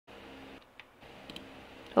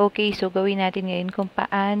Okay, so gawin natin ngayon kung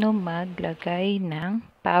paano maglagay ng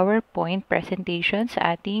PowerPoint presentation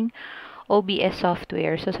sa ating OBS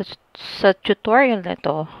software. So, sa tutorial na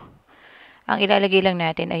to, ang ilalagay lang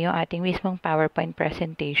natin ay yung ating mismong PowerPoint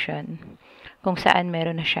presentation kung saan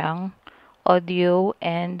meron na siyang audio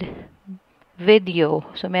and video.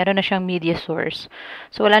 So, meron na siyang media source.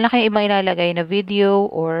 So, wala na kayong ibang ilalagay na video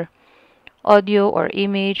or audio or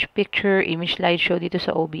image, picture, image slideshow dito sa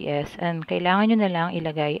OBS. And kailangan nyo na lang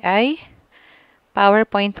ilagay ay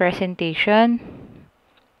PowerPoint presentation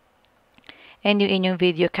and yung inyong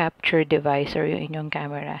video capture device or yung inyong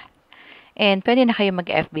camera. And pwede na kayo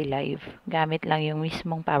mag-FB live gamit lang yung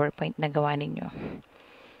mismong PowerPoint na gawa ninyo.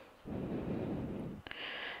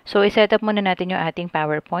 So, iset up muna natin yung ating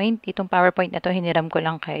PowerPoint. Itong PowerPoint na to, hiniram ko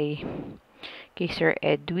lang kay Sir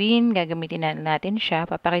Edwin. Gagamitin na natin siya.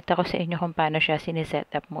 Papakita ko sa inyo kung paano siya siniset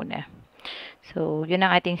up muna. So, yun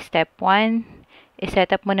ang ating step 1. I-set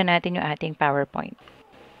up muna natin yung ating PowerPoint.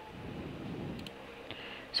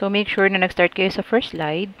 So, make sure na nag-start kayo sa first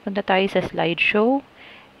slide. Punta tayo sa slideshow.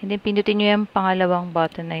 And then, pindutin nyo yung pangalawang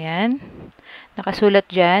button na yan. Nakasulat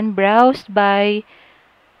dyan, browsed by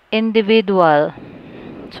individual.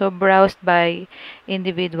 So, browsed by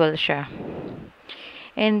individual siya.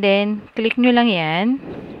 And then, click nyo lang yan.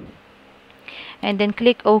 And then,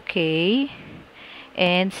 click OK.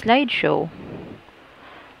 And slideshow.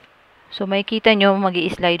 So, makikita nyo,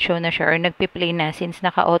 mag-i-slideshow na siya or nagpi-play na since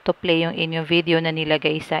naka-autoplay yung inyong video na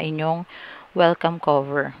nilagay sa inyong welcome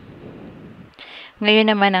cover.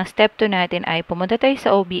 Ngayon naman, ang step 2 natin ay pumunta tayo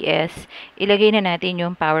sa OBS, ilagay na natin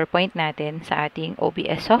yung PowerPoint natin sa ating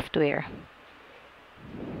OBS software.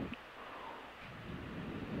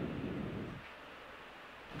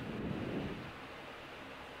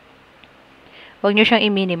 Huwag nyo siyang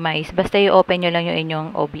i-minimize. Basta i-open nyo lang yung inyong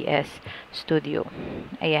OBS Studio.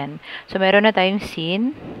 Ayan. So, meron na tayong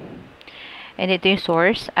scene. And ito yung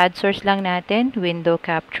source. Add source lang natin. Window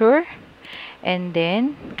capture. And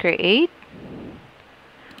then, create.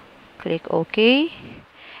 Click OK.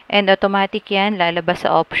 And automatic yan, lalabas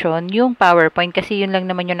sa option yung PowerPoint. Kasi yun lang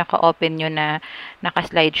naman yung naka-open nyo na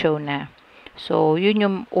naka-slideshow na. So, yun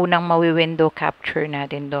yung unang mawi-window capture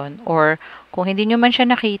natin doon. Or, kung hindi nyo man siya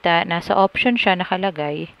nakita, nasa option siya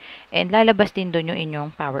nakalagay, and lalabas din doon yung inyong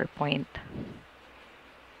PowerPoint.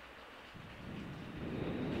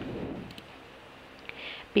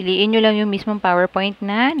 Piliin nyo lang yung mismong PowerPoint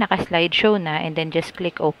na naka-slideshow na, and then just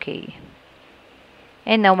click OK.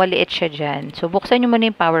 And now, maliit siya dyan. So, buksan nyo muna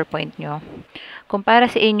yung PowerPoint nyo. Kung para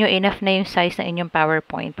sa inyo, enough na yung size ng inyong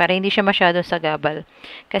PowerPoint para hindi siya masyadong sagabal.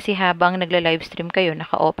 Kasi habang nagla-livestream kayo,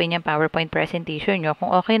 naka-open yung PowerPoint presentation nyo.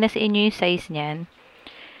 Kung okay na sa inyo yung size niyan,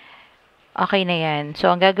 okay na yan. So,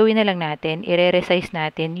 ang gagawin na lang natin, i-resize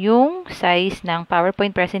natin yung size ng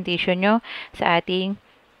PowerPoint presentation nyo sa ating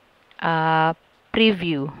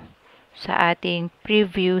preview. Sa ating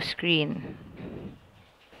preview screen.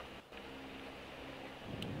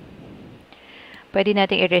 Pwede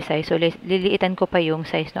nating i-resize. So, liliitan ko pa yung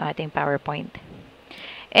size ng ating PowerPoint.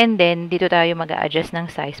 And then, dito tayo mag-a-adjust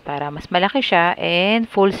ng size para mas malaki siya and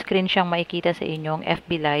full screen siyang makikita sa inyong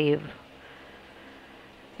FB Live.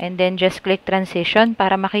 And then, just click transition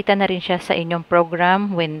para makita na rin siya sa inyong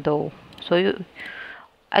program window. So,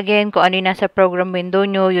 again, kung ano yung nasa program window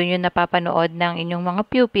nyo, yun yung napapanood ng inyong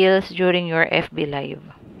mga pupils during your FB Live.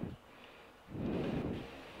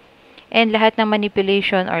 And lahat ng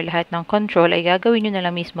manipulation or lahat ng control ay gagawin nyo na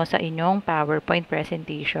lang mismo sa inyong PowerPoint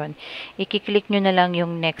presentation. I-click nyo na lang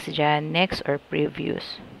yung next dyan, next or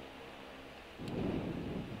previous.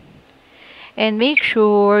 And make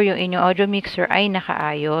sure yung inyong audio mixer ay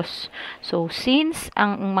nakaayos. So, since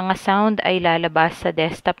ang mga sound ay lalabas sa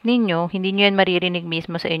desktop ninyo, hindi nyo yan maririnig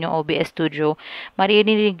mismo sa inyong OBS Studio.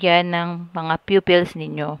 Maririnig yan ng mga pupils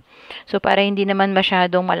ninyo. So, para hindi naman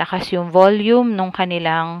masyadong malakas yung volume ng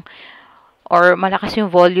kanilang or malakas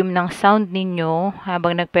yung volume ng sound ninyo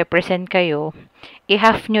habang nagpe-present kayo,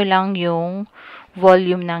 i-half nyo lang yung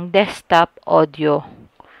volume ng desktop audio.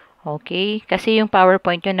 Okay? Kasi yung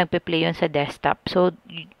PowerPoint nyo, nagpe-play yun sa desktop. So,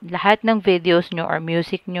 lahat ng videos nyo or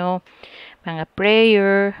music nyo, mga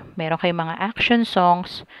prayer, meron kayong mga action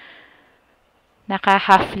songs,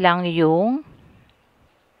 naka-half lang yung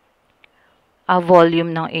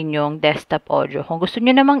volume ng inyong desktop audio. Kung gusto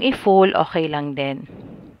nyo namang i-full, okay lang din.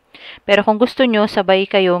 Pero kung gusto nyo, sabay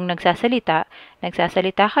kayong nagsasalita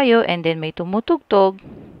kayo and then may tumutugtog,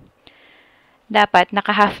 dapat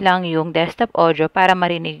naka-half lang yung desktop audio para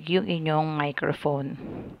marinig yung inyong microphone.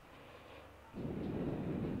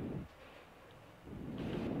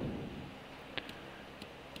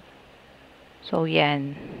 So,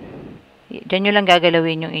 yan. Diyan nyo lang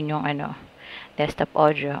gagalawin yung inyong desktop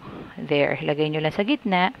audio. There. Lagay nyo lang sa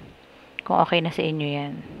gitna kung okay na sa inyo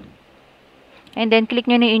yan. And then, click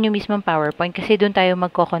nyo na yung inyong mismong PowerPoint kasi doon tayo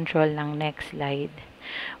magko-control ng next slide.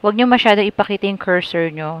 Huwag nyo masyado ipakita yung cursor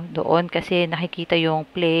nyo doon kasi nakikita yung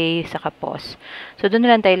play sa pause. So, doon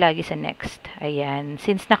na lang tayo lagi sa next. Ayan.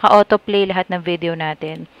 Since naka-autoplay lahat ng video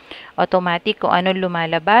natin, automatic kung anong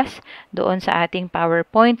lumalabas doon sa ating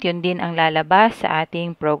PowerPoint, yun din ang lalabas sa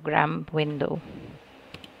ating program window.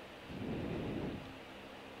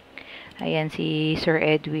 Ayan si Sir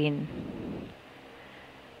Edwin.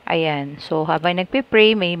 Ayan. So, habang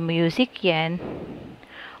nagpe-pray, may music yan.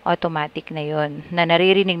 Automatic na yon na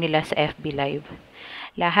naririnig nila sa FB Live.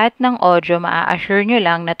 Lahat ng audio, maa-assure nyo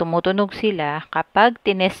lang na tumutunog sila kapag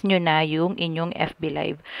tinest nyo na yung inyong FB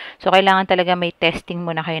Live. So, kailangan talaga may testing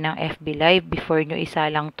muna kayo ng FB Live before nyo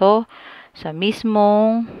isalang to sa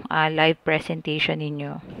mismong live presentation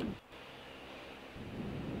ninyo.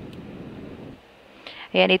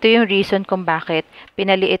 Ayan, ito yung reason kung bakit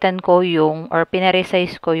pinaliitan ko yung or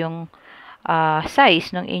pinaresize ko yung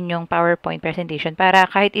size ng inyong PowerPoint presentation para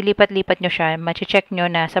kahit ilipat-lipat nyo siya, machi-check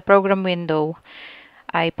nyo na sa program window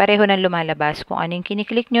ay pareho na lumalabas. Kung anong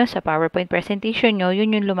kiniklik nyo sa PowerPoint presentation nyo,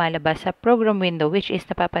 yun yung lumalabas sa program window which is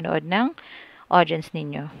napapanood ng audience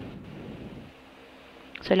ninyo.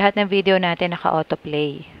 So, lahat ng video natin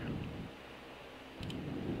naka-autoplay.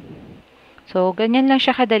 So, ganyan lang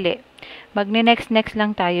siya kadali. Magne-next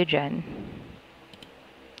lang tayo dyan.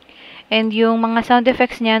 And yung mga sound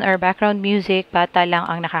effects niyan or background music, bata lang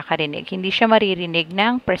ang nakakarinig. Hindi siya maririnig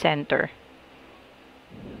ng presenter.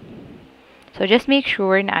 So, just make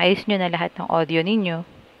sure na ayos nyo na lahat ng audio ninyo.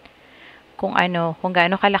 Kung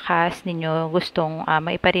gaano kalakas ninyo gustong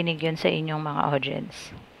maiparinig yun sa inyong mga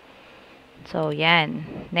audience. So, yan.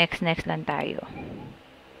 Next lang tayo.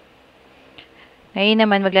 Ngayon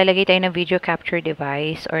naman, maglalagay tayo ng video capture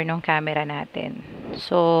device or nung camera natin.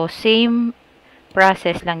 So, same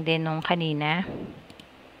process lang din nung kanina.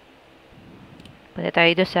 Punta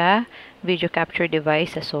tayo doon sa video capture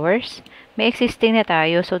device sa source. May existing na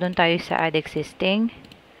tayo. So, doon tayo sa add existing.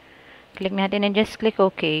 Click natin and just click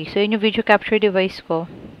OK. So, yun yung video capture device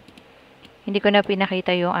ko. Hindi ko na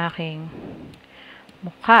pinakita yung aking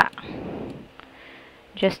mukha.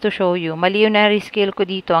 Just to show you. Mali yung na-rescale ko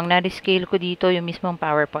dito. Ang na-rescale ko dito yung mismong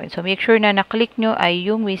PowerPoint. So, make sure na na-click nyo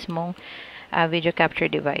ay yung mismong video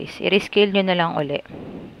capture device. I-rescale nyo na lang uli.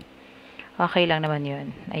 Okay lang naman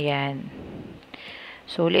yun. Ayan.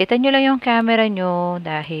 So, liitan nyo lang yung camera nyo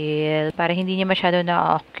dahil para hindi nyo masyado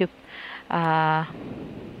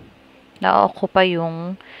na-occupy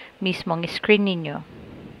yung mismong screen ninyo.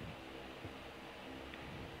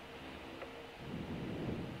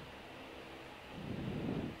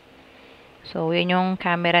 So, yun yung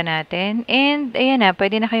camera natin. And, ayan na,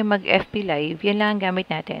 pwede na kayo mag-FB Live. Yan lang ang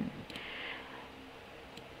gamit natin.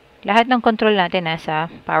 Lahat ng control natin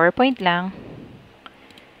nasa PowerPoint lang.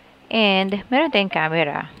 And, meron tayong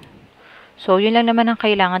camera. So, yun lang naman ang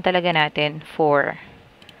kailangan talaga natin for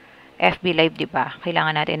FB Live, diba?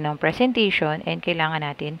 Kailangan natin ng presentation and kailangan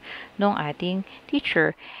natin ng ating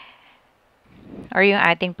teacher or yung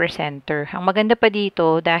ating presenter. Ang maganda pa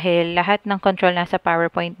dito, dahil lahat ng control nasa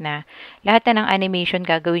PowerPoint na, lahat na ng animation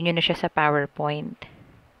gagawin nyo na siya sa PowerPoint.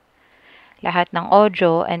 Lahat ng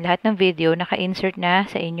audio and lahat ng video naka-insert na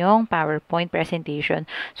sa inyong PowerPoint presentation.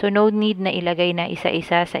 So, no need na ilagay na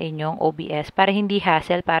isa-isa sa inyong OBS para hindi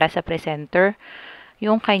hassle para sa presenter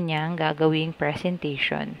yung kanyang gagawing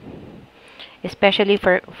presentation. Especially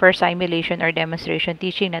for simulation or demonstration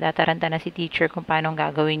teaching, natataranta na si teacher kung paano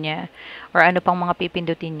gagawin niya or ano pang mga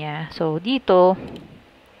pipindutin niya. So, dito,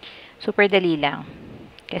 super dali lang.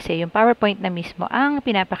 Kasi yung PowerPoint na mismo ang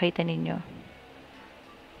pinapakita ninyo.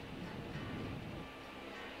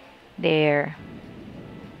 There.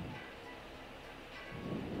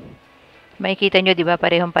 Makikita nyo, di ba,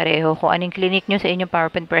 parehong-pareho. Kung anong clinic nyo sa inyong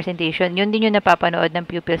PowerPoint presentation, yun din yung napapanood ng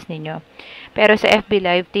pupils ninyo. Pero sa FB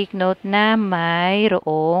Live, take note na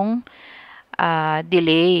mayroong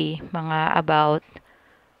delay. Mga about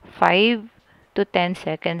 5 to 10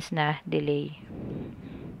 seconds na delay.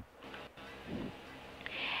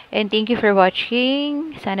 And thank you for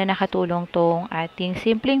watching. Sana nakatulong tong ating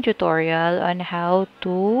simpleng tutorial on how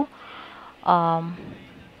to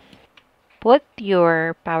put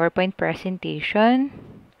your PowerPoint presentation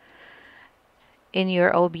in your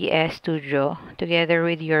OBS studio together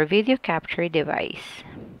with your video capture device.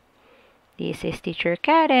 This is Teacher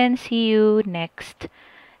Karen. See you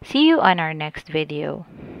on our next video.